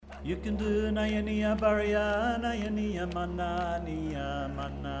You can do Nayania Baria, Nayania Manania,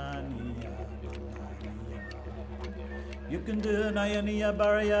 Manania. You can do Nayania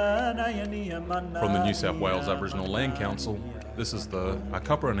Baria, Nayania Manania. From the New South Wales Aboriginal Land Council, this is the A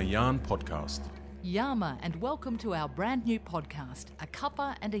Cuppa and a Yarn podcast. Yama, and welcome to our brand new podcast, A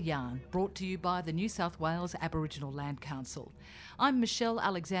Cuppa and a Yarn, brought to you by the New South Wales Aboriginal Land Council. I'm Michelle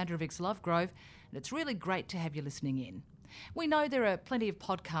Alexandrovics-Lovegrove, and it's really great to have you listening in. We know there are plenty of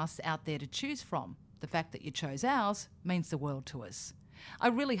podcasts out there to choose from. The fact that you chose ours means the world to us. I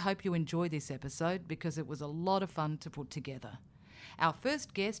really hope you enjoy this episode because it was a lot of fun to put together. Our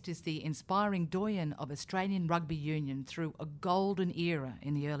first guest is the inspiring doyen of Australian Rugby Union through a golden era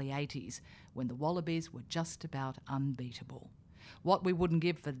in the early 80s when the Wallabies were just about unbeatable. What we wouldn't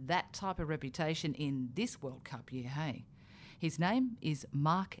give for that type of reputation in this World Cup year, hey? His name is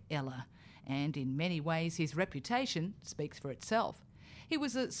Mark Ella, and in many ways his reputation speaks for itself. He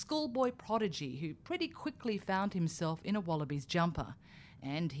was a schoolboy prodigy who pretty quickly found himself in a Wallabies jumper,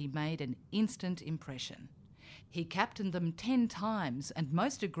 and he made an instant impression. He captained them 10 times, and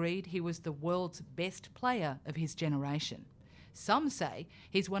most agreed he was the world's best player of his generation. Some say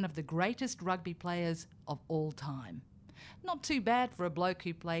he's one of the greatest rugby players of all time. Not too bad for a bloke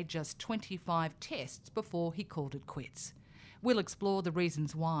who played just 25 tests before he called it quits. We'll explore the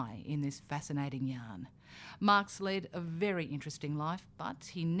reasons why in this fascinating yarn. Mark's led a very interesting life, but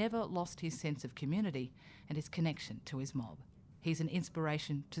he never lost his sense of community and his connection to his mob. He's an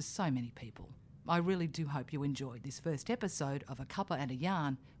inspiration to so many people. I really do hope you enjoyed this first episode of A Cuppa and a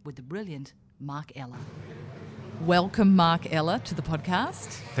Yarn with the brilliant Mark Ella. Welcome, Mark Ella, to the podcast.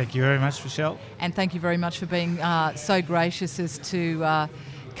 Thank you very much, Michelle. And thank you very much for being so gracious as to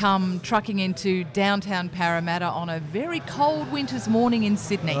come trucking into downtown Parramatta on a very cold winter's morning in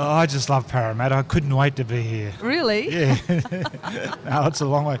Sydney. Oh, I just love Parramatta. I couldn't wait to be here. Really? Yeah. No, it's a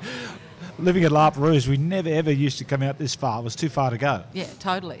long way. Living at La Perouse, we never ever used to come out this far. It was too far to go. Yeah,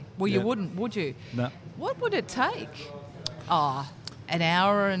 totally. Well, you wouldn't, would you? No. What would it take? An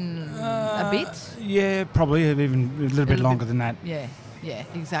hour and a bit? Yeah, probably even a little bit longer than that. Yeah,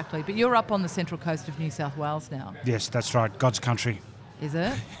 exactly. But you're up on the central coast of New South Wales now. Yes, that's right. God's country. Is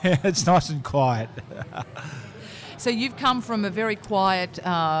it? It's nice and quiet. So you've come from a very quiet,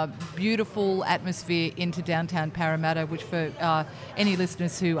 beautiful atmosphere into downtown Parramatta, which for any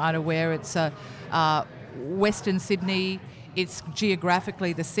listeners who aren't aware, it's Western Sydney. It's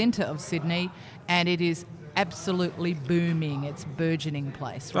geographically the centre of Sydney, and it is absolutely booming. It's a burgeoning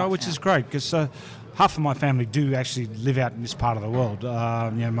place right Which now. is great because half of my family do actually live out in this part of the world.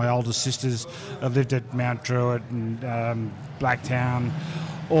 My older sisters have lived at Mount Druitt and Blacktown,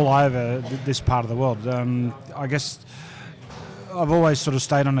 all over this part of the world. I guess I've always sort of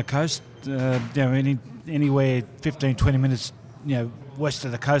stayed on the coast. Anywhere 15, 20 minutes, west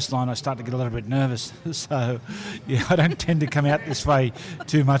of the coastline, I start to get a little bit nervous. So, I don't tend to come out this way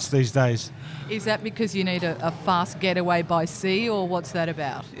too much these days. Is that because you need a fast getaway by sea, or what's that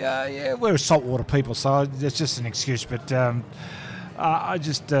about? Yeah, we're saltwater people, so it's just an excuse. But I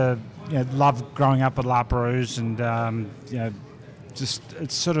just love growing up at La Perouse, and it's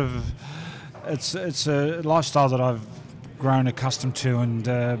a lifestyle that I've grown accustomed to, and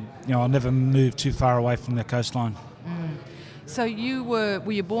I'll never move too far away from the coastline. So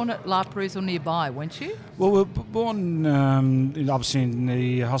were you born at La Perouse or nearby, weren't you? Well, we were born obviously in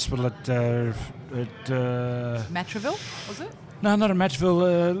the hospital at Matraville, was it? No, not at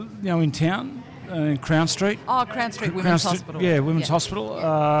Matraville. In town, in Crown Street. Oh, Crown Street Women's Hospital. Yeah, Women's Hospital.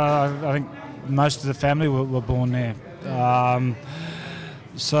 I think most of the family were born there.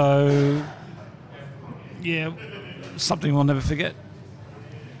 Something we'll never forget.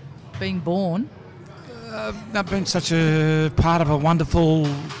 Being born. I've been such a part of a wonderful,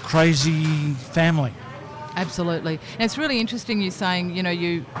 crazy family. Absolutely. And it's really interesting you saying,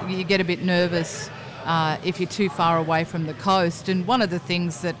 you get a bit nervous if you're too far away from the coast. And one of the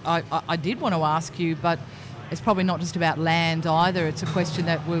things that I did want to ask you, but it's probably not just about land either, it's a question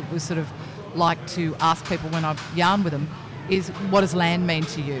that we sort of like to ask people when I yarn with them, is what does land mean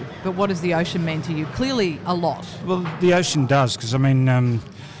to you? But what does the ocean mean to you? Clearly a lot. Well, the ocean does, because,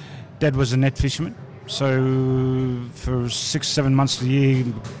 Dad was a net fisherman. So for 6-7 months of the year,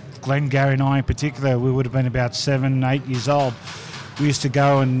 Glenn, Gary and I in particular, we would have been about 7-8 years old. We used to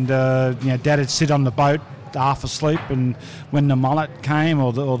go and, Dad would sit on the boat half asleep, and when the mullet came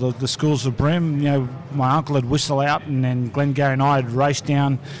or the schools of bream, my uncle would whistle out, and then Glenn, Gary and I would race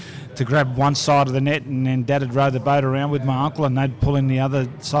down to grab one side of the net, and then Dad would row the boat around with my uncle and they'd pull in the other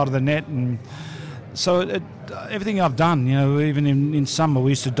side of the net. And so everything I've done, even in summer,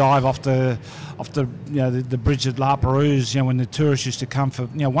 we used to dive off the the bridge at La Perouse, when the tourists used to come for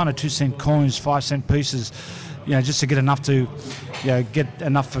 1 or 2 cent coins, 5 cent pieces, just to get enough to get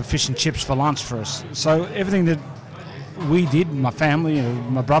enough for fish and chips for lunch for us. So everything that we did, my family,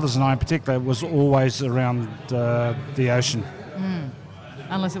 my brothers and I in particular, was always around the ocean.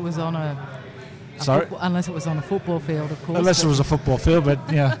 Unless it was on unless it was on a football field, of course. Unless it was a football field, but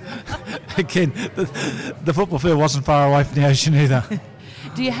again, the football field wasn't far away from the ocean either.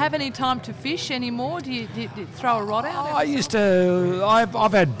 Do you have any time to fish anymore? Do you throw a rod out? I used to.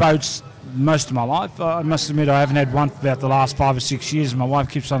 I've had boats most of my life. I must admit, I haven't had one for about the last 5 or 6 years. My wife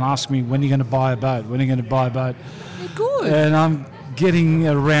keeps on asking me, when are you going to buy a boat? When are you going to buy a boat? Good. And I'm getting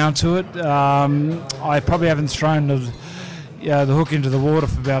around to it. I probably haven't thrown the hook into the water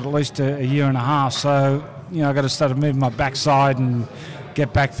for about at least a year and a half. So, I've got to start moving my backside and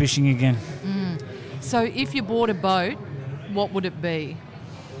get back fishing again. So if you bought a boat, what would it be?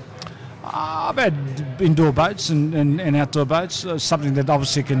 I've had indoor boats and outdoor boats, something that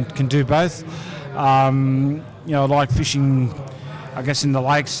obviously can do both. I like fishing, I guess, in the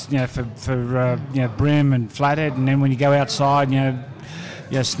lakes, for bream and flathead, and then when you go outside,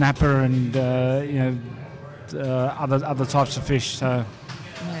 snapper and other types of fish. So.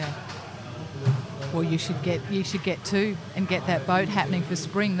 Yeah. Well, you should get two and get that boat happening for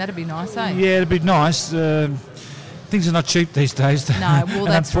spring. That'd be nice, eh? Yeah, it'd be nice. Things are not cheap these days. No, well, and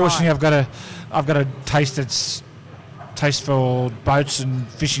that's unfortunately, right. I've got a taste for boats and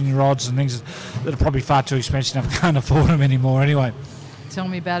fishing rods and things that are probably far too expensive. I can't afford them anymore. Anyway, tell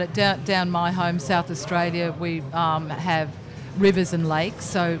me about it. Down my home, South Australia, we have rivers and lakes.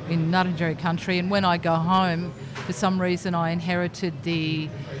 So in Nurrinjeri country, and when I go home, for some reason, I inherited the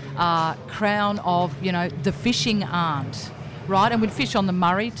crown of the fishing aunt, right? And we'd fish on the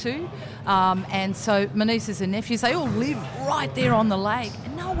Murray too. And so my nieces and nephews, they all live right there on the lake,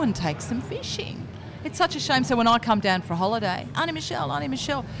 and no one takes them fishing. It's such a shame. So when I come down for holiday, Auntie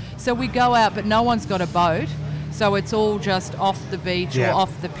Michelle. So we go out, but no one's got a boat. So it's all just off the beach or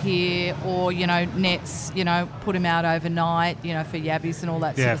off the pier or, nets, put them out overnight, for yabbies and all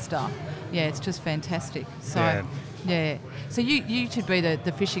that sort of stuff. Yeah, it's just fantastic. So, yeah. So you should be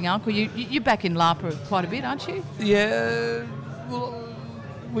the fishing uncle. You're back in Lapa quite a bit, aren't you? Yeah, well,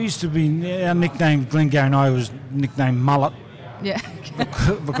 we used to be, our nickname, Glengarry and I, was nicknamed Mullet. Yeah.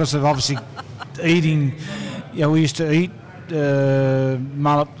 because of obviously eating, we used to eat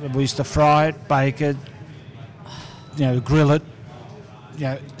mullet, we used to fry it, bake it, grill it,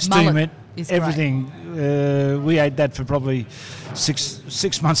 steam mullet it, everything. We ate that for probably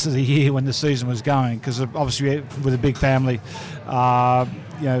six months of the year when the season was going, because obviously with a big family,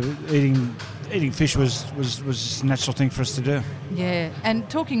 eating fish was a natural thing for us to do. Yeah, and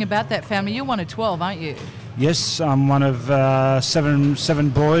talking about that family, you're one of 12, aren't you? Yes, I'm one of seven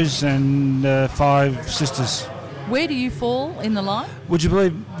boys and 5 sisters. Where do you fall in the line? Would you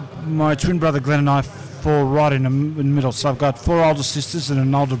believe my twin brother Glenn and I fall right in the middle? So I've got 4 older sisters and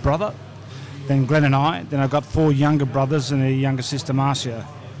an older brother, then Glenn and I, then I've got 4 younger brothers and a younger sister, Marcia.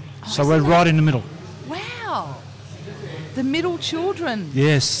 So we're right in the middle. Wow. The middle children.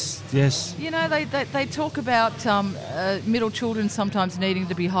 Yes. They talk about middle children sometimes needing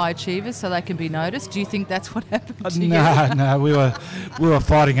to be high achievers so they can be noticed. Do you think that's what happened to you? No, we were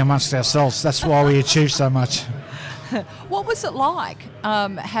fighting amongst ourselves. That's why we achieved so much. What was it like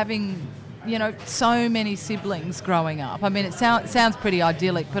having, so many siblings growing up? I mean, it sounds pretty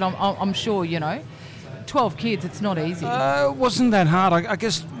idyllic, but I'm sure, 12 kids, it's not easy. It wasn't that hard. I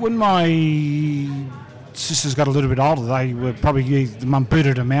guess when my sisters got a little bit older, they were probably, the mum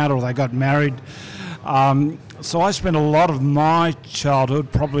booted them out or they got married. So I spent a lot of my childhood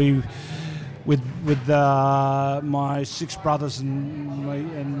probably with my 6 brothers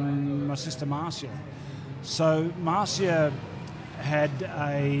and my sister Marcia. So Marcia had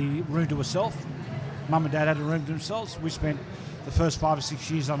a room to herself. Mum and Dad had a room to themselves. We spent the first 5 or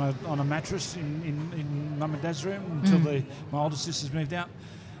 6 years on a mattress in Mum and Dad's room until my older sisters moved out.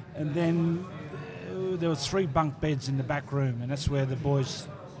 And then there were 3 bunk beds in the back room, and that's where the boys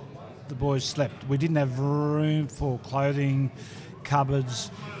slept. We didn't have room for clothing,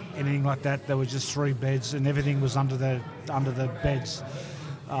 cupboards, anything like that. There were just 3 beds, and everything was under the beds.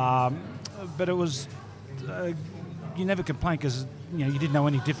 But it was you never complained because you didn't know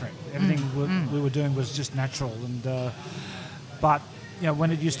any different. Everything we were doing was just natural. And but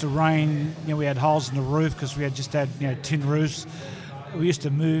when it used to rain, we had holes in the roof because we had just had tin roofs. We used to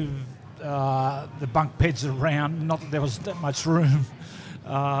move the bunk beds around, not that there was that much room.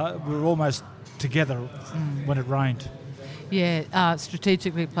 We were almost together when it rained.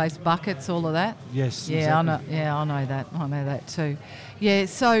 Strategically placed buckets, all of that. Yes. Yeah, exactly. I know that. I know that too. Yeah.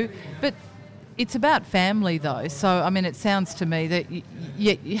 So, but it's about family though. So, I mean, it sounds to me that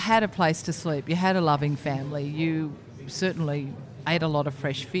you had a place to sleep. You had a loving family. You certainly ate a lot of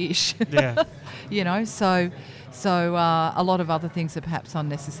fresh fish. Yeah. You know, so a lot of other things are perhaps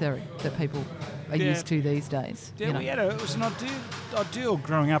unnecessary that people are used to these days. Yeah, you know. it was an ideal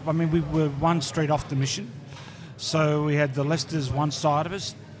growing up. I mean, we were one street off the mission. So we had the Leicesters one side of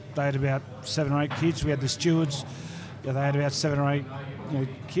us. They had about 7 or 8 kids. We had the Stewards. They had about 7 or 8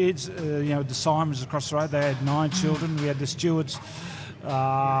 kids. The Simons across the road, they had 9 children. We had the Stewards,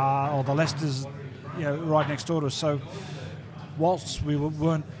 or the Leicesters, right next door to us. So whilst we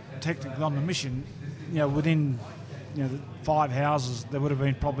weren't technically on the mission, within the 5 houses, there would have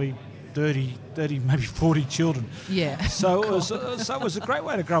been probably 30, maybe 40 children. Yeah. So it was a great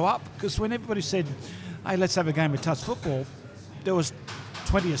way to grow up, because when everybody said, hey, let's have a game of touch football, there was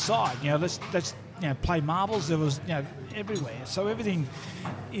 20 aside. Let's play marbles. There was everywhere. So everything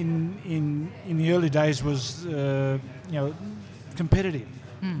in the early days was competitive.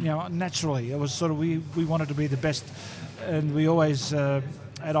 Naturally, it was sort of we wanted to be the best, and we always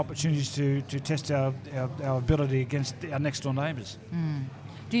had opportunities to test our ability against our next door neighbours.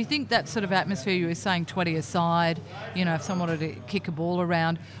 Do you think that sort of atmosphere you were saying, 20 aside, if someone wanted to kick a ball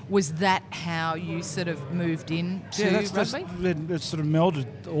around, was that how you sort of moved into rugby? That sort of melded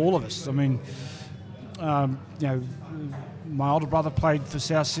all of us. I mean, my older brother played for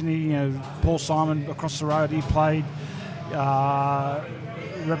South Sydney. Paul Simon across the road, he played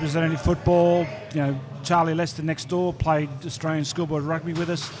representative football. Charlie Lester next door played Australian schoolboy rugby with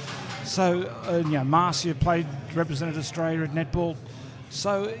us. So, Marcia played represented Australia at netball.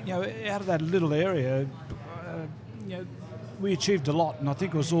 So, out of that little area, we achieved a lot, and I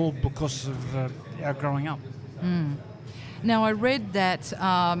think it was all because of our growing up. Now, I read that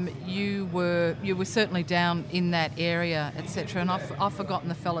you were certainly down in that area, etc., and I've forgotten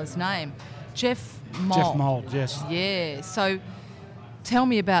the fella's name. Jeff Mould. Jeff Mould, yes. Yeah. So, tell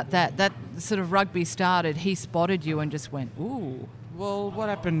me about that. That sort of rugby started. He spotted you and just went, ooh. Well, what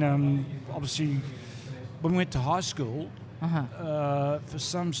happened? Obviously, when we went to high school. For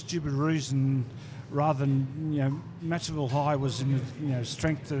some stupid reason, rather than Matchville High was in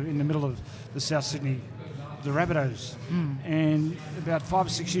strength in the middle of the South Sydney, the Rabbitohs, and about 5 or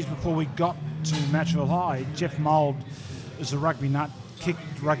 6 years before we got to Matchville High, Jeff Mould, as a rugby nut,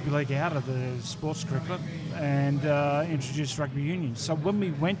 kicked rugby league out of the sports curriculum and introduced rugby union. So when we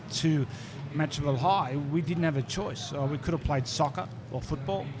went to Matchville High, we didn't have a choice. We could have played soccer or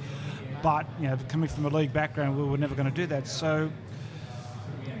football. But, coming from a league background, we were never going to do that. So,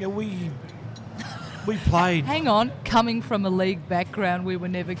 we played... Hang on. Coming from a league background, we were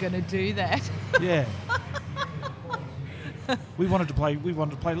never going to do that. Yeah. We wanted to play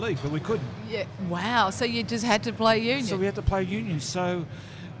league, but we couldn't. Yeah. Wow. So you just had to play union? So we had to play union. So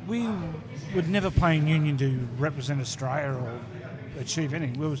we would never play in union to represent Australia or achieve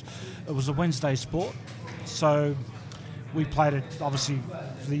anything. It was a Wednesday sport. So... we played it, obviously,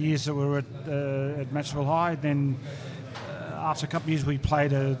 for the years that we were at Matchville High. Then, after a couple of years, we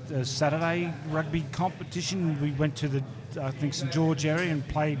played a Saturday rugby competition. We went to the, St George area and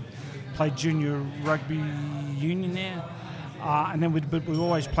played junior rugby union there. And then we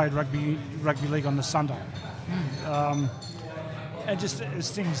always played rugby league on the Sunday. And just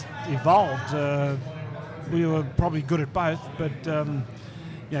as things evolved, we were probably good at both. But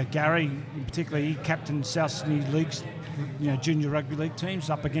Gary, in particular, he captained South Sydney League's junior rugby league teams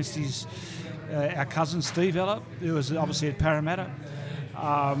up against our cousin Steve Ella, who was obviously at Parramatta.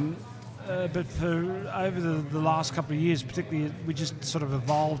 But for over the last couple of years, particularly, we just sort of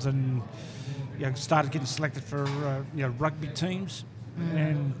evolved and started getting selected for rugby teams,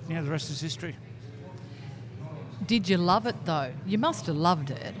 and the rest is history. Did you love it though? You must have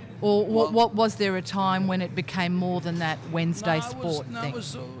loved it. Or what was there a time when it became more than that Wednesday sport thing? It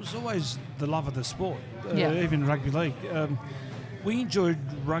was always the love of the sport, Yeah. even rugby league. We enjoyed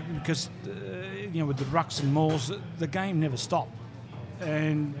rugby because, with the rucks and mauls, the game never stopped.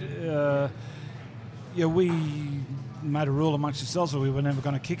 And, we made a rule amongst ourselves that we were never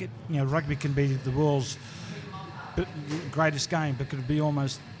going to kick it. Rugby can be the world's greatest game, but could be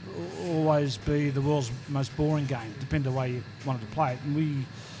always be the world's most boring game, depending on the way you wanted to play it. And we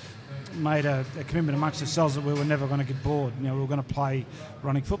made a commitment amongst ourselves that we were never going to get bored. We were going to play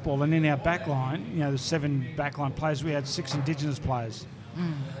running football. And in our backline, the 7 backline players, we had 6 Indigenous players.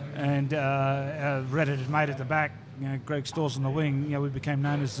 And our redheaded mate at the back, Greg Stores on the wing, we became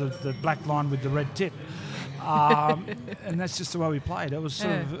known as the black line with the red tip. And that's just the way we played. It was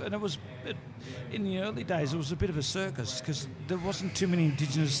in the early days, it was a bit of a circus because there wasn't too many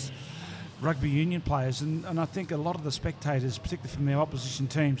Indigenous rugby union players, and I think a lot of the spectators, particularly from the opposition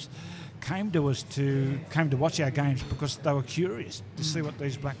teams, came to watch our games because they were curious to see what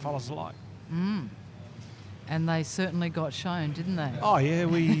these black fellas are like. And they certainly got shown, didn't they? Oh yeah,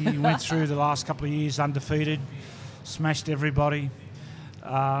 we went through the last couple of years undefeated, smashed everybody.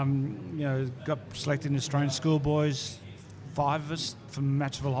 Got selected in Australian schoolboys, 5 of us from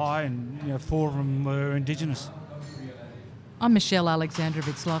Matchville High, and 4 of them were Indigenous. I'm Michelle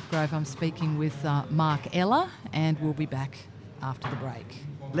Alexandrovich Lovegrove. I'm speaking with Mark Ella, and we'll be back after the break.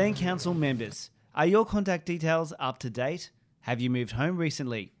 Land Council members, are your contact details up to date? Have you moved home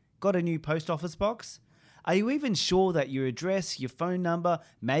recently? Got a new post office box? Are you even sure that your address, your phone number,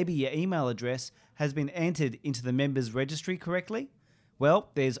 maybe your email address has been entered into the members registry correctly? Well,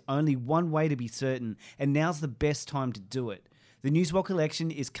 there's only one way to be certain, and now's the best time to do it. The Newswalk election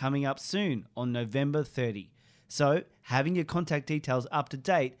is coming up soon on November 30. So, having your contact details up to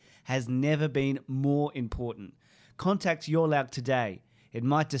date has never been more important. Contact Your Loud today. It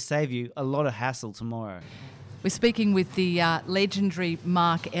might just save you a lot of hassle tomorrow. We're speaking with the legendary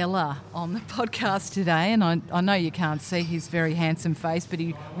Mark Ella on the podcast today, and I know you can't see his very handsome face, but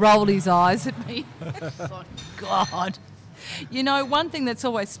he rolled his eyes at me. Oh, God. One thing that's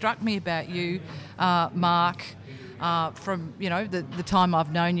always struck me about you, Mark, from the time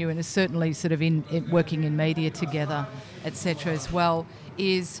I've known you, and is certainly sort of in working in media together, etc. as well,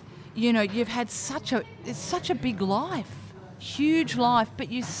 is you've had such a big life, huge life,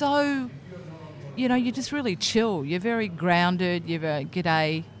 but you're so you're just really chill. You're very grounded. You're very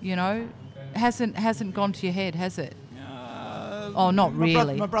g'day. Hasn't gone to your head, has it? Not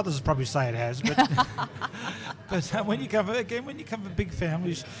really. My brothers probably say it has, but but when you come from big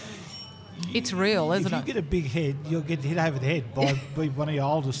families. It's real, isn't it? If you get a big head, you'll get hit over the head by one of your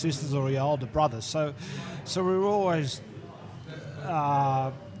older sisters or your older brothers. So we were always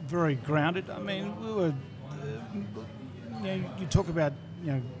very grounded. I mean, we were. You talk about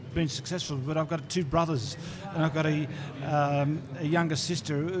being successful, but I've got 2 brothers, and I've got a younger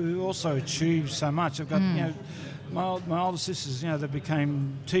sister who also achieved so much. I've got my older sisters. They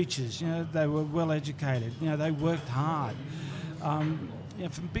became teachers. They were well educated. They worked hard.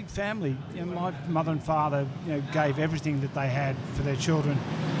 From big family, my mother and father, gave everything that they had for their children,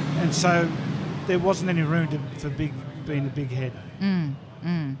 and so there wasn't any room for being a big head.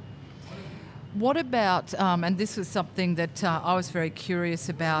 What about, and this was something that I was very curious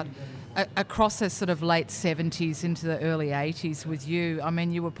about, across the sort of late 70s into the early 80s with you. I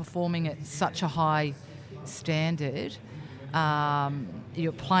mean, you were performing at such a high standard.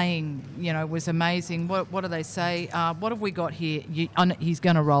 Your playing, was amazing. What do they say? What have we got here? He's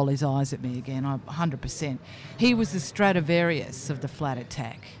going to roll his eyes at me again, 100%. He was the Stradivarius of the flat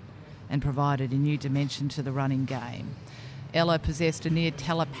attack and provided a new dimension to the running game. Ella possessed a near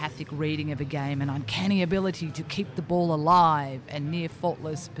telepathic reading of a game, an uncanny ability to keep the ball alive, and near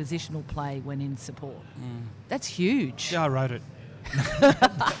faultless positional play when in support. That's huge. Yeah, I wrote it.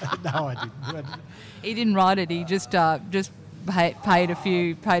 No, I didn't. He didn't write it. He just paid a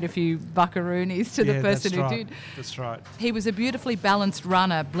few buckaroonies to the person who did. That's right. He was a beautifully balanced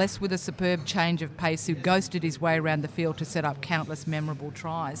runner, blessed with a superb change of pace, who ghosted his way around the field to set up countless memorable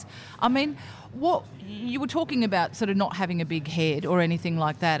tries. I mean, what you were talking about, sort of not having a big head or anything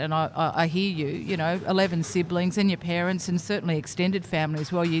like that, and I hear you. 11 siblings and your parents, and certainly extended family as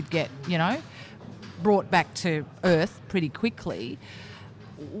well. You'd get brought back to earth pretty quickly.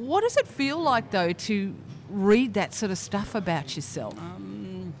 What does it feel like though to read that sort of stuff about yourself?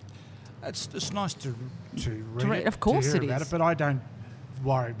 It's nice to read it. Of course to hear it about is. But I don't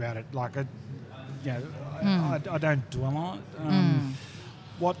worry about it. Like, I don't dwell on it.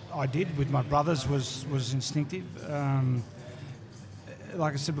 What I did with my brothers was instinctive.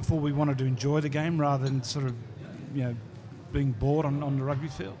 Like I said before, we wanted to enjoy the game rather than sort of, being bored on the rugby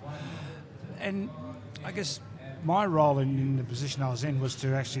field. And I guess my role in the position I was in was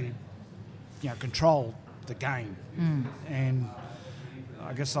to actually, control the game. And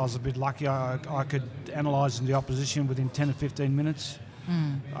I guess I was a bit lucky. I could analyse the opposition within 10 or 15 minutes.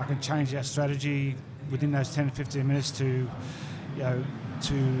 I could change our strategy within those 10 or 15 minutes to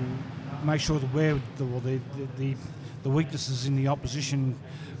make sure that where the weaknesses in the opposition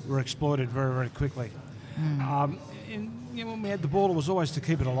were exploited very, very quickly. When we had the ball, it was always to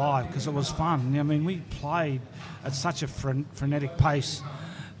keep it alive because it was fun. I mean, we played at such a frenetic pace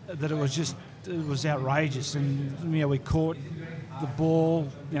that it was outrageous. And we caught the ball.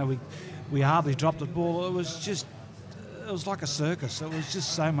 We hardly dropped the ball. It was like a circus. It was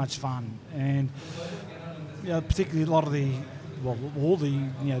just so much fun. And particularly a lot of all the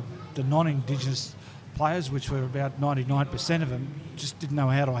the non-Indigenous players, which were about 99% of them, just didn't know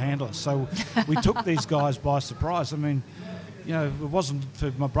how to handle us. So we took these guys by surprise. I mean, it wasn't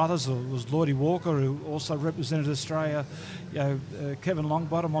for my brothers. It was Lloydie Walker, who also represented Australia. Kevin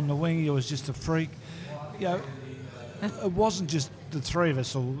Longbottom on the wing, he was just a freak. It wasn't just the three of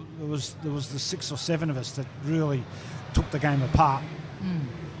us, or there was the 6 or 7 of us that really took the game apart.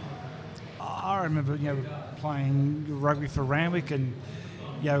 I remember, playing rugby for Randwick, and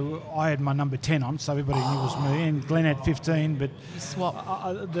I had my number 10 on, so everybody knew it was me, and Glenn had 15, but You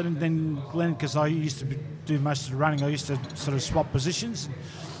swap. then Glenn, because I used to do most of the running, I used to sort of swap positions,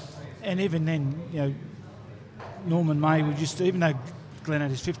 and even then, Norman May would just, even though Glenn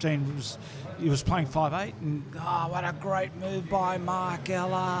had his 15, he was playing 5'8", and what a great move by Mark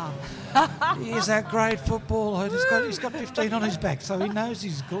Ella. He's a great footballer. He's got 15 on his back, so he knows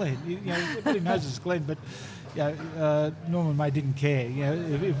he's Glenn. Everybody knows it's Glenn, but Norman May didn't care.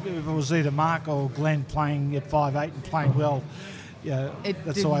 If it was either Mark or Glenn playing at 5'8" and playing well,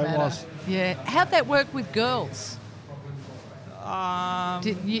 that's the way it was. Yeah. How'd that work with girls?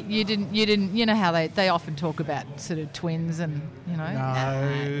 You didn't. You know how they often talk about sort of twins and No.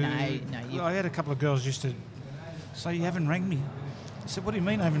 I had a couple of girls used to say, "You haven't rang me." I said, "What do you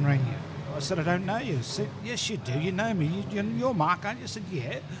mean I haven't rang you?" I said, "I don't know you." I said, "Yes, you do. You know me. You're Mark, aren't you?" I said,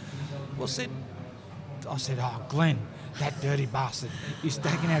 "Yeah." Well, I said, "Oh, Glenn, that dirty bastard. He's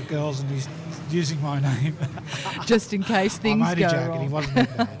taking out girls and he's using my name." Just in case things I'm go only joking. wrong. He wasn't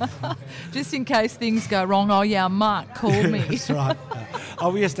that bad. Just in case things go wrong. Oh yeah, Mark called me. That's right.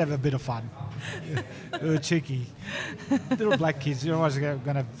 We used to have a bit of fun. We were cheeky. Little black kids, you're always going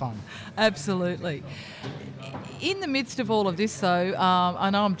to have fun. Absolutely. In the midst of all of this, though, I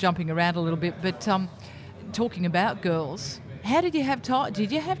know I'm jumping around a little bit, but talking about girls, how did you have time?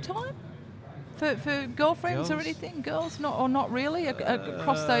 Did you have time for girlfriends or anything? Girls, not really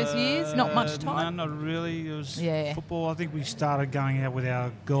across those years. Not much time. No, not really. It was football. I think we started going out with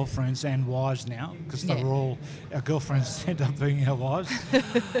our girlfriends and wives now, because they were all our girlfriends end up being our wives.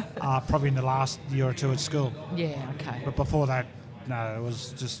 Probably in the last year or two at school. Yeah. Okay. But before that, no, it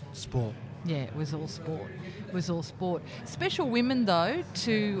was just sport. Yeah, it was all sport. It was all sport. Special women, though,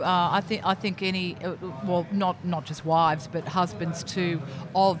 to I think any not just wives, but husbands too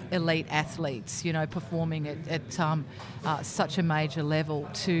of elite athletes. Performing at such a major level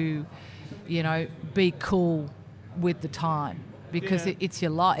to, be cool with the time, because it's your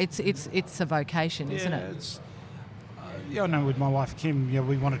life. It's a vocation, isn't it? It's, I know with my wife Kim,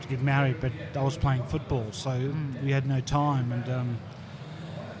 we wanted to get married, but I was playing football, so we had no time, and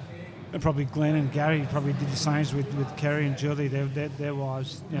probably Glenn and Gary probably did the same with Kerry and Julie. Their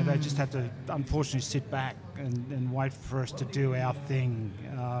wives, they just had to unfortunately sit back and wait for us to do our thing.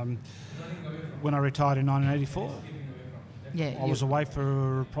 When I retired in 1984, I was away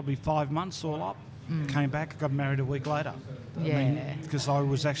for probably 5 months all up. Came back, got married a week later. Because I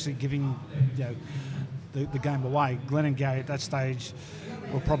was actually giving the game away. Glenn and Gary at that stage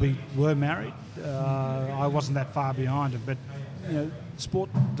were married. I wasn't that far behind them, but sport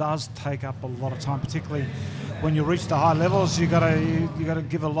does take up a lot of time, particularly when you reach the high levels. You got to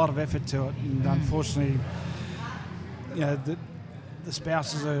give a lot of effort to it, and unfortunately, the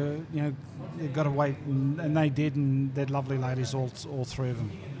spouses are they've got to wait, and they did, and they're lovely ladies, all three of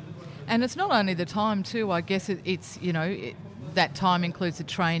them. And it's not only the time too. I guess it's that time includes the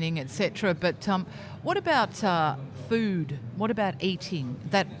training, etc. But what about food? What about eating?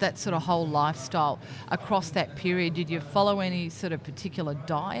 That sort of whole lifestyle across that period. Did you follow any sort of particular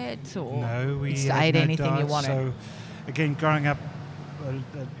diet, or no? We just had ate no anything diet, you wanted? So, again, growing up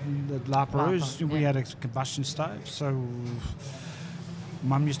at La Perouse, we had a combustion stove. So,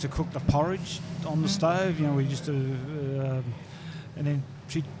 Mum used to cook the porridge on the stove. We used to, and then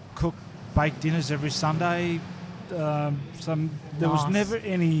she'd cook baked dinners every Sunday. There was never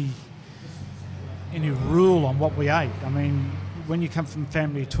any rule on what we ate. I mean, when you come from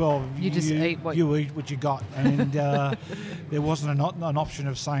family of 12, you eat what you got, and there wasn't an option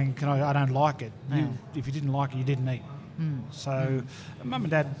of saying, I don't like it. If you didn't like it, you didn't eat. So, Mum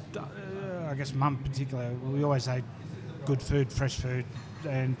and Dad, I guess Mum in particular, we always ate good food, fresh food,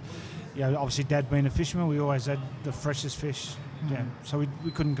 and obviously Dad being a fisherman, we always had the freshest fish. So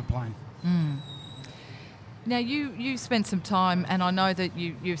we couldn't complain. Now, you spent some time, and I know that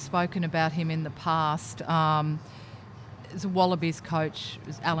you've spoken about him in the past, as a Wallabies coach,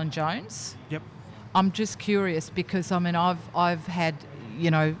 was Alan Jones. Yep. I'm just curious because, I've had,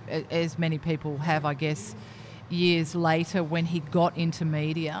 as many people have, I guess, years later when he got into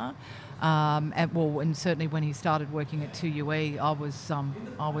media, And certainly when he started working at 2UE, I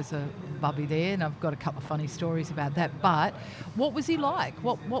was a bubby there, and I've got a couple of funny stories about that. But what was he like?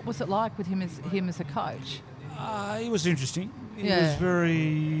 What was it like with him as a coach? He was interesting. He Yeah. was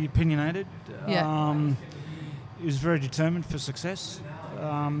very opinionated. Yeah. He was very determined for success.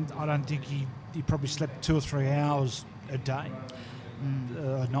 I don't think he probably slept 2 or 3 hours a day,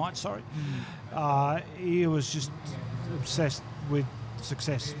 a night. Sorry. He was just obsessed with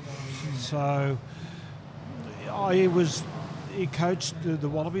success. So he coached the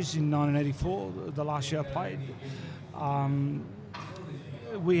Wallabies in 1984, the last year I played.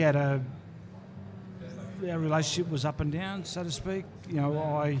 We had our relationship was up and down, so to speak.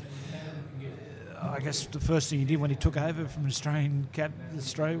 I guess the first thing he did when he took over from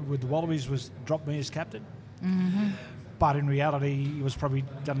Australia with the Wallabies was drop me as captain. Mm-hmm. But in reality, he was probably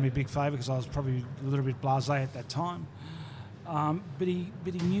done me a big favour because I was probably a little bit blasé at that time. But he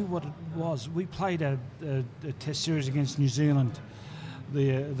knew what it was. We played a test series against New Zealand,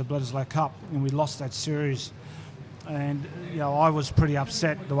 the Bledisloe Cup, and we lost that series. And I was pretty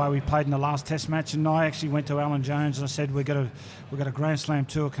upset the way we played in the last test match. And I actually went to Alan Jones and I said, we've got a Grand Slam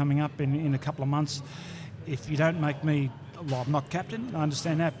tour coming up in a couple of months. If you don't make me, well, I'm not captain, I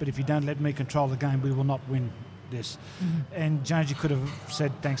understand that, but if you don't let me control the game, we will not win this. Mm-hmm. And Jonesy could have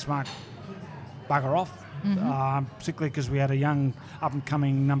said, thanks, Mark, bugger off. Mm-hmm. Particularly because we had a young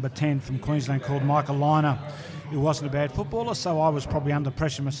up-and-coming number 10 from Queensland called Michael Liner, who wasn't a bad footballer, so I was probably under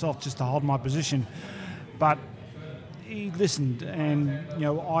pressure myself just to hold my position. But he listened, and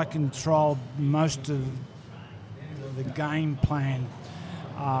I controlled most of the game plan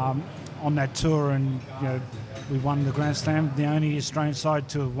on that tour, and we won the Grand Slam, the only Australian side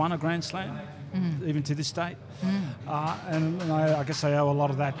to have won a Grand Slam, even to this date. And I guess I owe a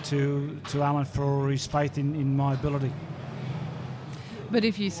lot of that to Alan for his faith in my ability. But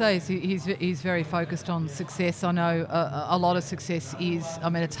if you say he's very focused on success, I know a lot of success is,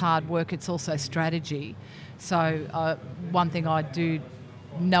 it's hard work, it's also strategy. So one thing I do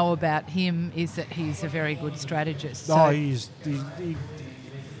know about him is that he's a very good strategist. So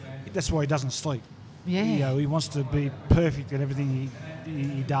that's why he doesn't sleep. Yeah. He wants to be perfect at everything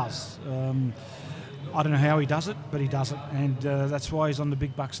he does. I don't know how he does it, but he does it, and that's why he's on the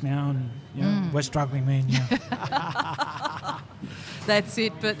big bucks now. And we're struggling, man. That's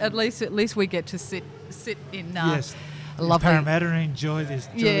it. But at least we get to sit in. Yes. Lovely Parramatta and enjoy the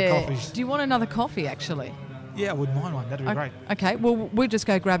coffees. Do you want another coffee, actually? Yeah, I wouldn't mind one. That'd be great. Okay. Well, we'll just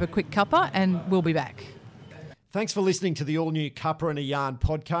go grab a quick cuppa, and we'll be back. Thanks for listening to the all-new Cuppa and a Yarn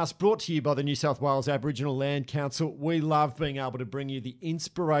podcast, brought to you by the New South Wales Aboriginal Land Council. We love being able to bring you the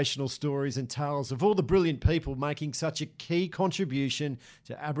inspirational stories and tales of all the brilliant people making such a key contribution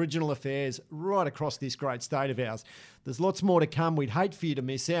to Aboriginal affairs right across this great state of ours. There's lots more to come. We'd hate for you to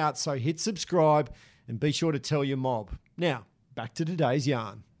miss out, so hit subscribe and be sure to tell your mob. Now, back to today's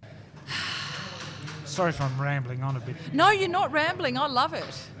yarn. Sorry if I'm rambling on a bit. No, you're not rambling. I love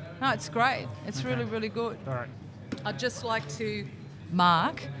it. No, it's great. It's really, really good. All right. I'd just like to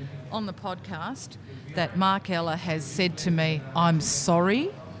mark on the podcast that Mark Ella has said to me, I'm sorry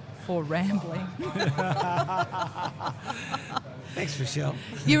for rambling. Thanks, Michelle.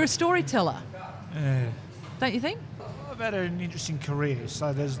 You're a storyteller, don't you think? I've had an interesting career. So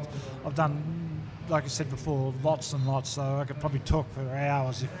I've done, like I said before, lots and lots. So I could probably talk for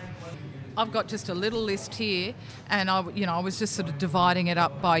hours. I've got just a little list here, and I was just sort of dividing it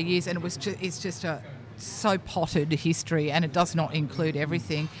up by years, and it's just a so potted history, and it does not include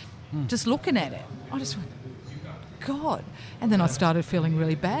everything. Just looking at it, I just went, God, and then I started feeling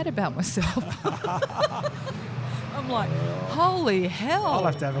really bad about myself. I'm like, holy hell! I'll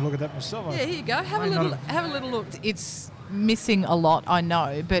have to have a look at that myself. Yeah, here you go. Have a little look. It's missing a lot, I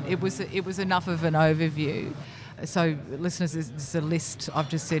know, but it was enough of an overview. So, listeners, this is a list. I've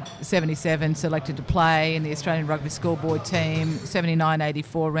just said 77 selected to play in the Australian Rugby schoolboy team, 79,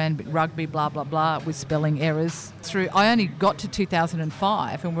 84 ran rugby, blah, blah, blah, with spelling errors. I only got to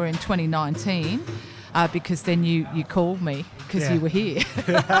 2005 and we're in 2019 because then you called me because you were here.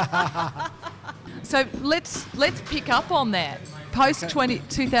 So let's pick up on that. Post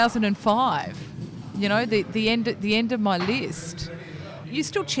 2005, the end of my list. You're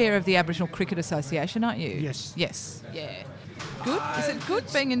still chair of the Aboriginal Cricket Association, aren't you? Yes. Yes. Yeah. Good? Is it good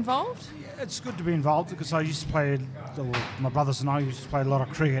being involved? Yeah, it's good to be involved because I used to play, my brothers and I used to play a lot of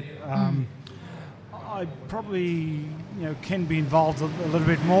cricket. I probably, can be involved a little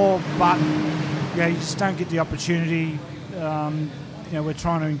bit more, but you just don't get the opportunity. We're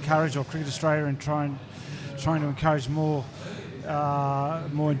trying to encourage, or Cricket Australia, and trying to encourage more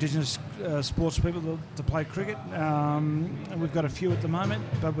more Indigenous sports people to play cricket. And we've got a few at the moment,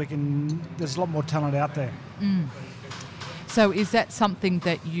 but there's a lot more talent out there. So is that something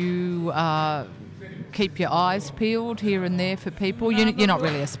that you keep your eyes peeled here and there for people? You're not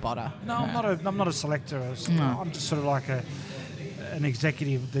really a spotter. No, I'm not a selector. I'm just sort of like an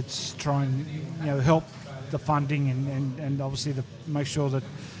executive that's trying, help the funding and obviously make sure that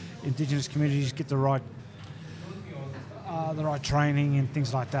Indigenous communities get the right training and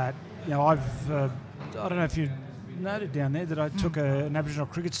things like that. I don't know if you noted down there that I took an Aboriginal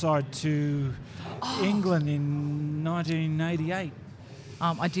cricket side to England in 1988.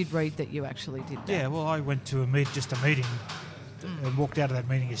 I did read that you actually did that. Yeah, well, I went to a meeting and walked out of that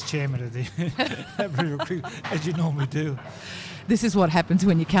meeting as chairman of the Aboriginal cricket, as you normally do. This is what happens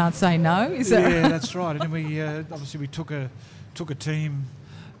when you can't say no, is it? Yeah, that's right. And then we obviously we took a team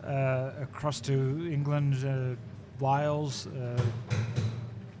across to England, Wales,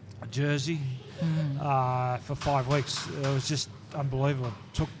 Jersey for 5 weeks. It was just unbelievable.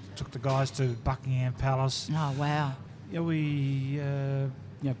 Took the guys to Buckingham Palace. Oh wow! We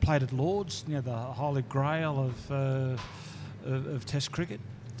played at Lords, the Holy Grail of Test cricket.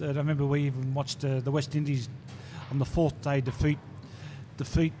 I remember we even watched the West Indies on the fourth day defeat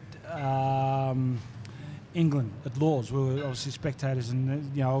England at Lords. We were obviously spectators,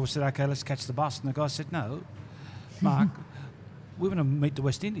 and I said, okay, let's catch the bus. And the guy said, no, Mark, we're going to meet the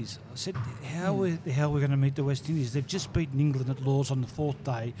West Indies. I said, how the hell are we going to meet the West Indies? They've just beaten England at Lords on the fourth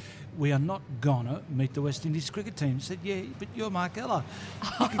day. We are not going to meet the West Indies cricket team. He said, yeah, but you're Mark Ella.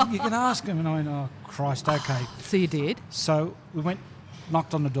 You can ask him. And I went, oh, Christ, okay. So you did? So we went,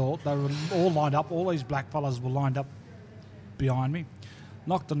 knocked on the door. They were all lined up. All these black fellas were lined up behind me.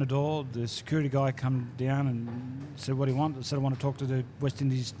 Knocked on the door. The security guy come down and said, what do you want? I said, I want to talk to the West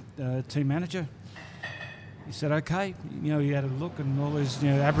Indies team manager. He said, okay. He had a look, and all these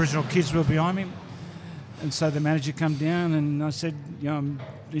Aboriginal kids were behind me. And so the manager come down, and I said,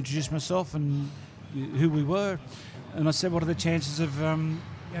 introduced myself and who we were. And I said, what are the chances of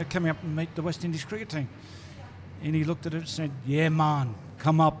coming up and meet the West Indies cricket team? And he looked at it and said, yeah, man,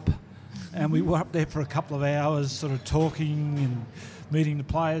 come up. And we were up there for a couple of hours sort of talking and meeting the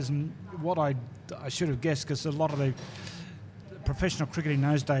players. And what I should have guessed, because a lot of the professional cricket in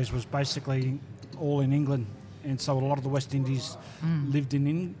those days was basically all in England. And so a lot of the West Indies lived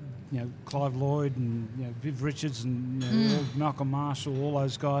in Clive Lloyd and Viv Richards and Malcolm Marshall, all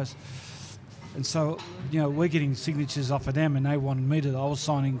those guys. And so, we're getting signatures off of them, and they wanted me to. I was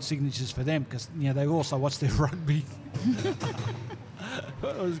signing signatures for them because, they also watched their rugby. It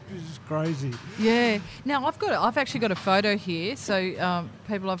was just crazy. Yeah. Now I've actually got a photo here. So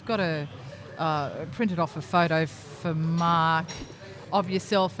people, I've got printed off a photo for Mark of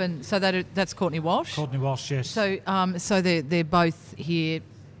yourself, and so that's Courtney Walsh. Courtney Walsh, yes. So so they're both here,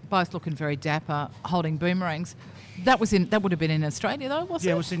 both looking very dapper, holding boomerangs. That would have been in Australia though, wasn't it?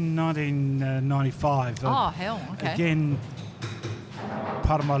 Yeah, it was in 1995. Oh hell, okay. Again,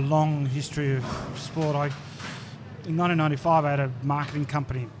 part of my long history of sport. In 1995, I had a marketing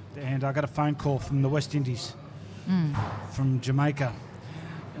company, and I got a phone call from the West Indies, from Jamaica,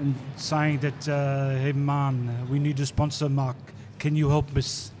 and saying that, hey man, we need a sponsor, Mark. Can you help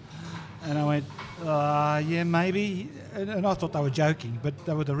us? And I went, yeah, maybe. And I thought they were joking, but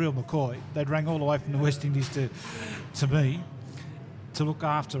they were the real McCoy. They'd rang all the way from the West Indies to me to look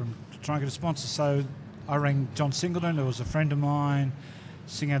after them, to try and get a sponsor. So I rang John Singleton, who was a friend of mine.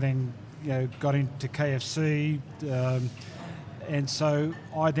 Singer then got into KFC. And so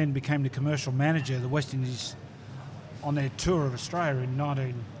I then became the commercial manager of the West Indies on their tour of Australia in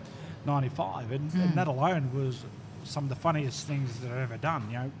 1995. And that alone was some of the funniest things that I've ever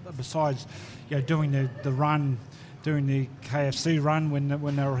done. Besides, doing the run, doing the KFC run when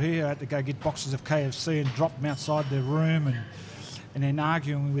they were here, I had to go get boxes of KFC and drop them outside their room, and then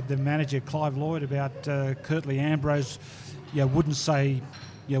arguing with the manager Clive Lloyd about Curtly Ambrose, wouldn't say,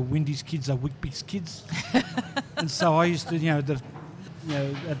 Windy's kids are Whitby's kids, and so I used to,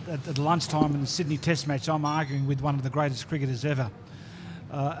 at lunchtime in the Sydney Test match, I'm arguing with one of the greatest cricketers ever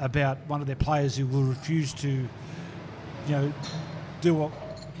about one of their players who will refuse to do what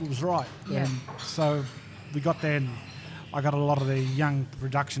was right. Yeah. And so we got there, and I got a lot of the young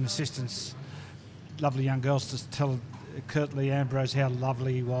production assistants, lovely young girls, to tell Curtly Ambrose how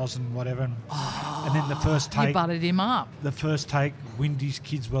lovely he was and whatever. And then the first take... You butted him up. The first take, Windy's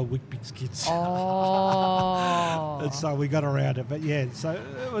kids were Whitby's kids. Oh. And so we got around it. But yeah, so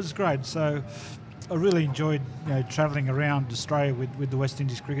it was great. So I really enjoyed travelling around Australia with the West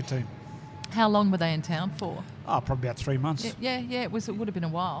Indies cricket team. How long were they in town for? Oh, probably about 3 months. Yeah. It would have been a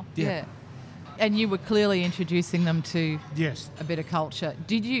while. Yeah. And you were clearly introducing them to Yes. a bit of culture.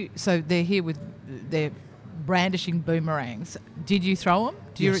 Did you? So they're here with their brandishing boomerangs. Did you throw them?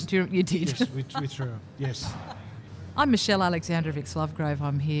 Yes. You did. Yes, we threw them. Yes. I'm Michelle Alexandrovic-Lovegrove.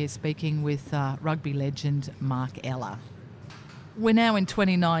 I'm here speaking with rugby legend Mark Ella. We're now in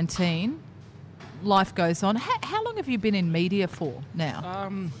 2019. Life goes on. How long have you been in media for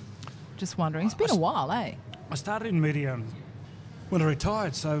now? Just wondering. It's been a while, eh? I started in media when I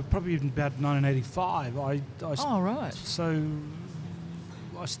retired, so probably in about 1985. Oh, right. So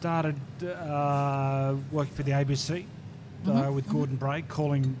I started working for the ABC with Gordon Bray,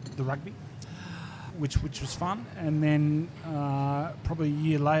 calling the rugby, which was fun. And then probably a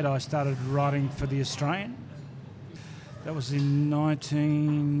year later, I started writing for the Australian. That was in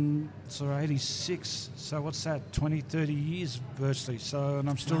 1986. So what's that? 20, 30 years virtually. So, and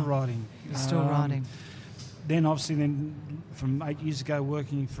I'm still writing. You're still writing. Then obviously from 8 years ago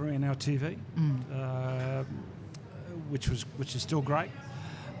working for NLTV, which is still great.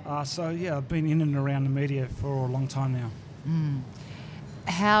 So yeah, I've been in and around the media for a long time now.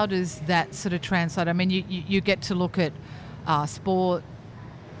 How does that sort of translate? I mean, you get to look at sports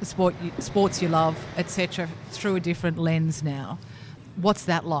you love, etc., through a different lens now. What's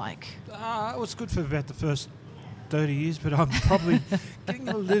that like? It was good for about the first 30 years, but I'm probably getting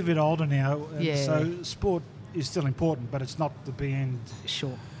a little bit older now. And so sport is still important, but it's not the be end.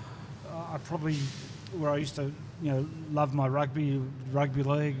 Sure. I probably, where I used to, love my rugby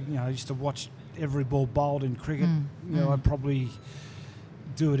league, I used to watch every ball bowled in cricket. I probably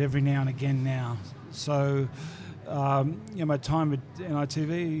do it every now and again now. So, my time at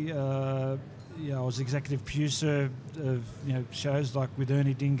NITV, I was executive producer of shows like with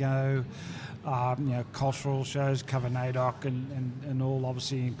Ernie Dingo, cultural shows, cover NAIDOC and all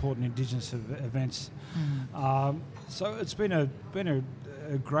obviously important Indigenous events. So it's been a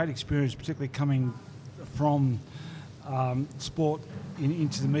great experience, particularly coming from sport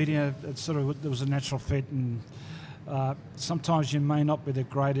into the media. There was a natural fit, and sometimes you may not be the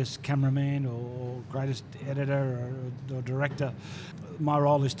greatest cameraman or greatest editor or director. My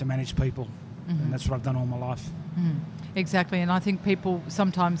role is to manage people, and that's what I've done all my life. Exactly, and I think people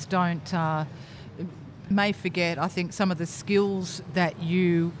sometimes may forget, I think, some of the skills that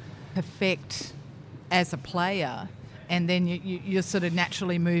you perfect as a player, and then you sort of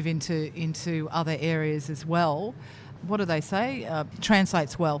naturally move into other areas as well. What do they say?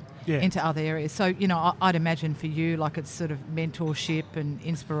 Translates well into other areas. So, I'd imagine for you, like, it's sort of mentorship and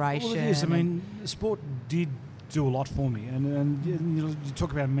inspiration. Well, it is. I mean, sport did do a lot for me, and you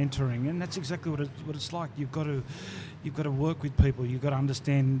talk about mentoring, and that's exactly what it's like. You've got to work with people. You've got to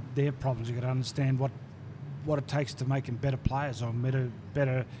understand their problems. You've got to understand what it takes to make them better players or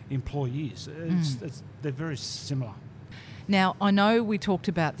better employees. They're very similar. Now, I know we talked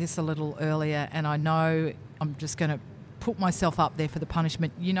about this a little earlier, and I know I'm just going to put myself up there for the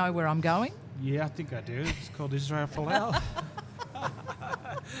punishment. You know where I'm going? Yeah, I think I do. It's called Israel Folau.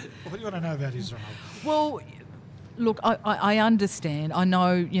 What do you want to know about Israel? Well, look, I understand. I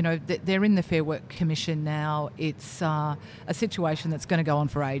know, that they're in the Fair Work Commission now. It's a situation that's going to go on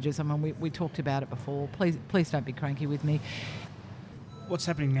for ages. I mean, we talked about it before. Please don't be cranky with me. What's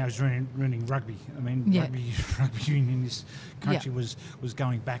happening now is ruining rugby. I mean, rugby union in this country was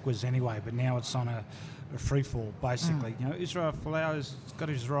going backwards anyway, but now it's on a free fall, basically. Israel Folau has got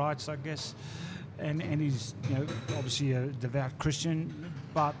his rights, I guess, and he's obviously a devout Christian,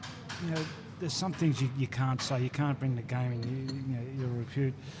 but there's some things you can't say. You can't bring the game in your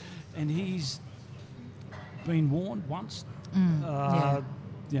repute, and he's been warned once,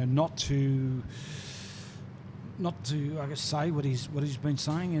 not to I guess say what he's been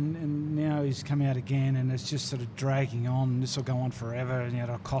saying, and now he's come out again, and it's just sort of dragging on. This will go on forever, and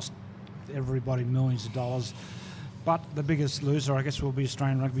it'll cost everybody millions of dollars. But the biggest loser, I guess, will be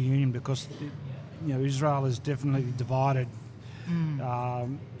Australian Rugby Union, because Israel is definitely divided.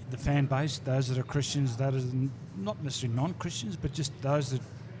 The fan base, those that are Christians, those that are not necessarily non-Christians, but just those that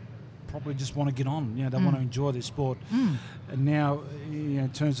probably just want to get on. They want to enjoy their sport. And now, in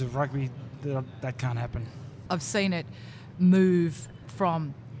terms of rugby, that can't happen. I've seen it move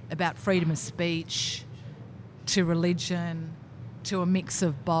from about freedom of speech to religion to a mix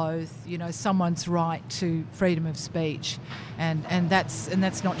of both. Someone's right to freedom of speech, and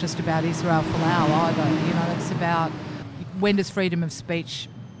that's not just about Israel Folau either. It's about, when does freedom of speech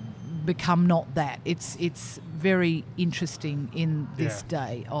become not that? It's very interesting in this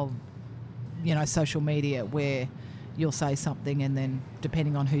day of social media, where you'll say something and then,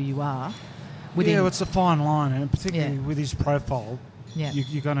 depending on who you are, it's a fine line, and particularly with his profile,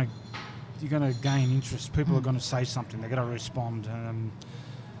 you're going to gain interest. People are going to say something. They're going to respond,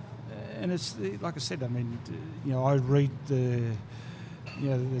 and it's like I said. I mean, I read the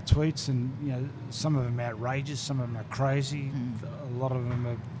tweets, and some of them are outrageous, some of them are crazy, a lot of them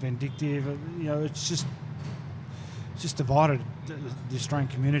are vindictive. It's just divided the Australian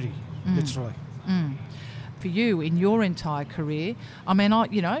community, literally. For you, in your entire career, I mean,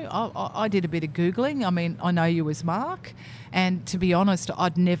 I did a bit of Googling. I mean, I know you as Mark, and to be honest,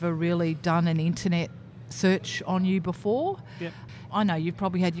 I'd never really done an internet search on you before. Yep. I know you've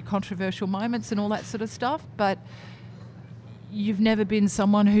probably had your controversial moments and all that sort of stuff, but you've never been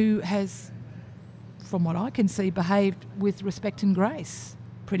someone who has, from what I can see, behaved with respect and grace,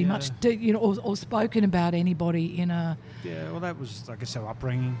 pretty much, or spoken about anybody in a... Yeah, well, that was, I guess, our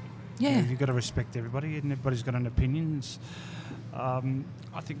upbringing. Yeah. You've got to respect everybody, and everybody's got an opinion.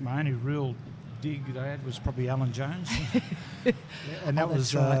 I think my only real dig that I had was probably Alan Jones. And that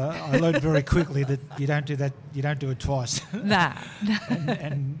was, right. I learned very quickly that you don't do that, you don't do it twice. Nah.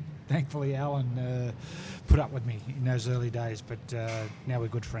 and thankfully Alan put up with me in those early days, but now we're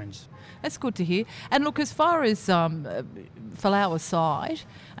good friends. That's good to hear. And look, as far as Folau aside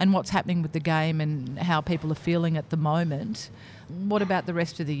and what's happening with the game and how people are feeling at the moment, what about the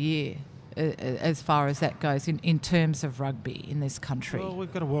rest of the year as far as that goes in terms of rugby in this country? Well,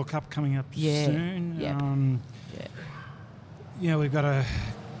 we've got a World Cup coming up soon. Yeah. We've got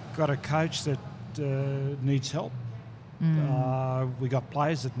a coach that needs help. We got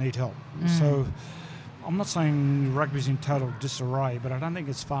players that need help. So I'm not saying rugby's in total disarray, but I don't think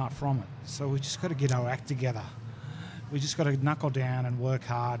it's far from it. So we just got to get our act together. We just got to knuckle down and work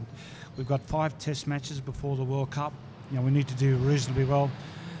hard. We've got 5 test matches before the World Cup. We need to do reasonably well.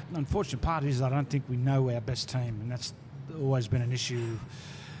 The unfortunate part is I don't think we know our best team, and that's always been an issue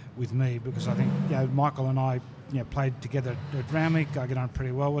with me, because I think Michael and I played together at Randwick. I get on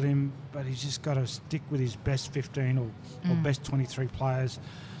pretty well with him, but he's just got to stick with his best 15 or best 23 players,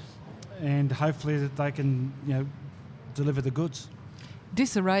 and hopefully that they can deliver the goods.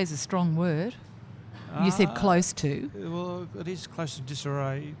 Disarray is a strong word. You said close to. Well, it is close to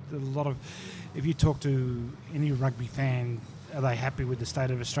disarray. If you talk to any rugby fan, are they happy with the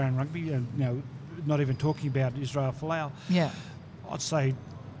state of Australian rugby? Not even talking about Israel Folau. Yeah. I'd say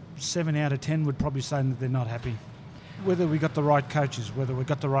 7 out of 10 would probably say that they're not happy. Whether we got the right coaches, whether we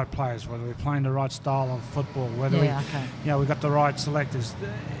got the right players, whether we're playing the right style of football, whether we got the right selectors,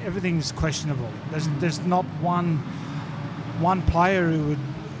 everything's questionable. There's not one player who would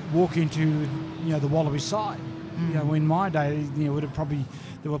walk into the Wallaby side. In my day, there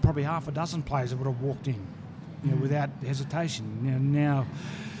were probably half a dozen players that would have walked in, without hesitation. Now,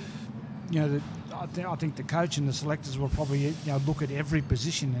 I think the coach and the selectors will probably look at every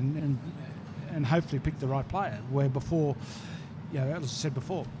position and hopefully pick the right player. Where before, as I said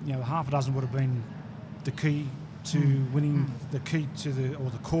before, half a dozen would have been the key to winning, the key to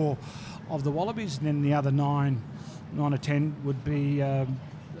the core of the Wallabies, and then the other 9 or 10 would be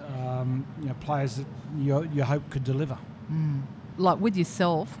players that you hope could deliver. Like with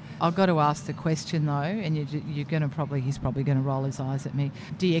yourself, I've got to ask the question though, and he's probably going to roll his eyes at me.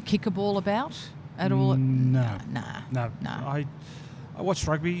 Do you kick a ball about at all? No. No. I watch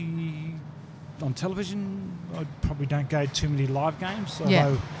rugby on television. I probably don't go to too many live games,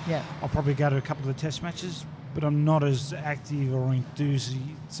 although I'll probably go to a couple of the test matches, but I'm not as active or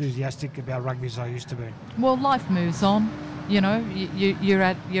enthusiastic about rugby as I used to be. Well, life moves on. You're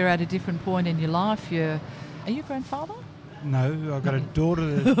at a different point in your life. Are you a grandfather? No, I've got a daughter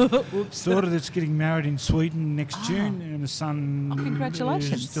that's getting married in Sweden next June, and a son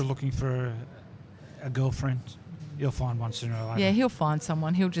congratulations. who's still looking for a girlfriend. You'll find one sooner or later. Yeah, he'll find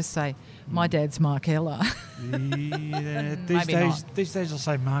someone. He'll just say, my dad's Mark Ella. These days I'll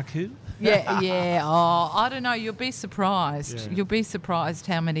say, Mark who? Yeah. Oh, I don't know. You'll be surprised. Yeah. You'll be surprised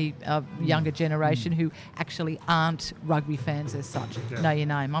how many younger generation who actually aren't rugby fans as such know your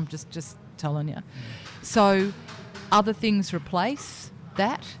name. I'm just telling you. So other things replace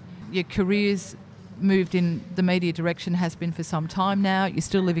that. Your career's moved in the media direction, has been for some time now. You're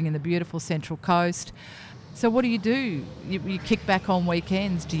still living in the beautiful Central Coast. So what do? You kick back on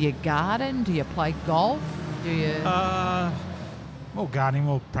weekends? Do you garden? Do you play golf? Do you... More gardening,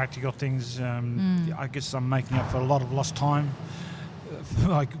 more practical things. I guess I'm making up for a lot of lost time,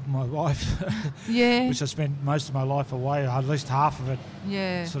 like my wife. Yeah. Which I spent most of my life away, at least half of it,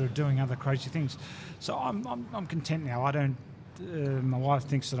 sort of doing other crazy things. So I'm content now. I don't... my wife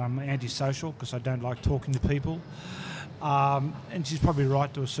thinks that I'm antisocial because I don't like talking to people. And she's probably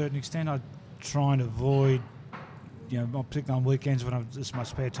right to a certain extent. I try and avoid, particularly on weekends when it's my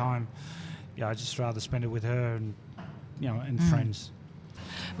spare time, I just rather spend it with her and friends.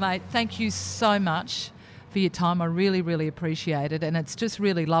 Mate, thank you so much for your time. I really, really appreciate it. And it's just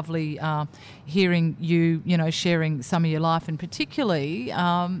really lovely hearing you, sharing some of your life, and particularly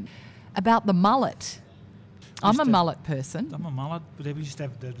about the mullet. I'm a mullet person. I'm a mullet, but we used to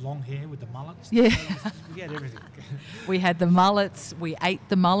have the long hair with the mullets. Yeah. We had everything. We had the mullets. We ate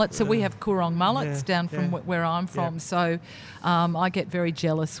the mullets. So we have Coorong mullets down from where I'm from. So I get very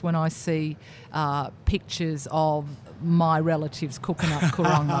jealous when I see pictures of my relatives cooking up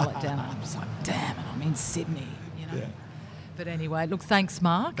Coorong mullet down. I'm just like, damn it, I'm in Sydney, Yeah. But anyway, look, thanks,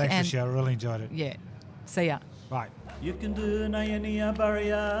 Mark. Thanks, Michelle. I really enjoyed it. Yeah. See ya. Bye. You can do Nayania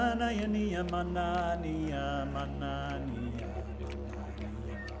Baria, Nayania Manania, Manania.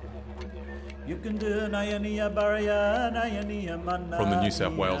 You can do Nayania Baria, Nayania Manania. From the New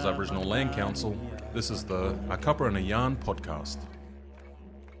South Wales Aboriginal Land Council, this is the A Cuppa and a Yarn podcast.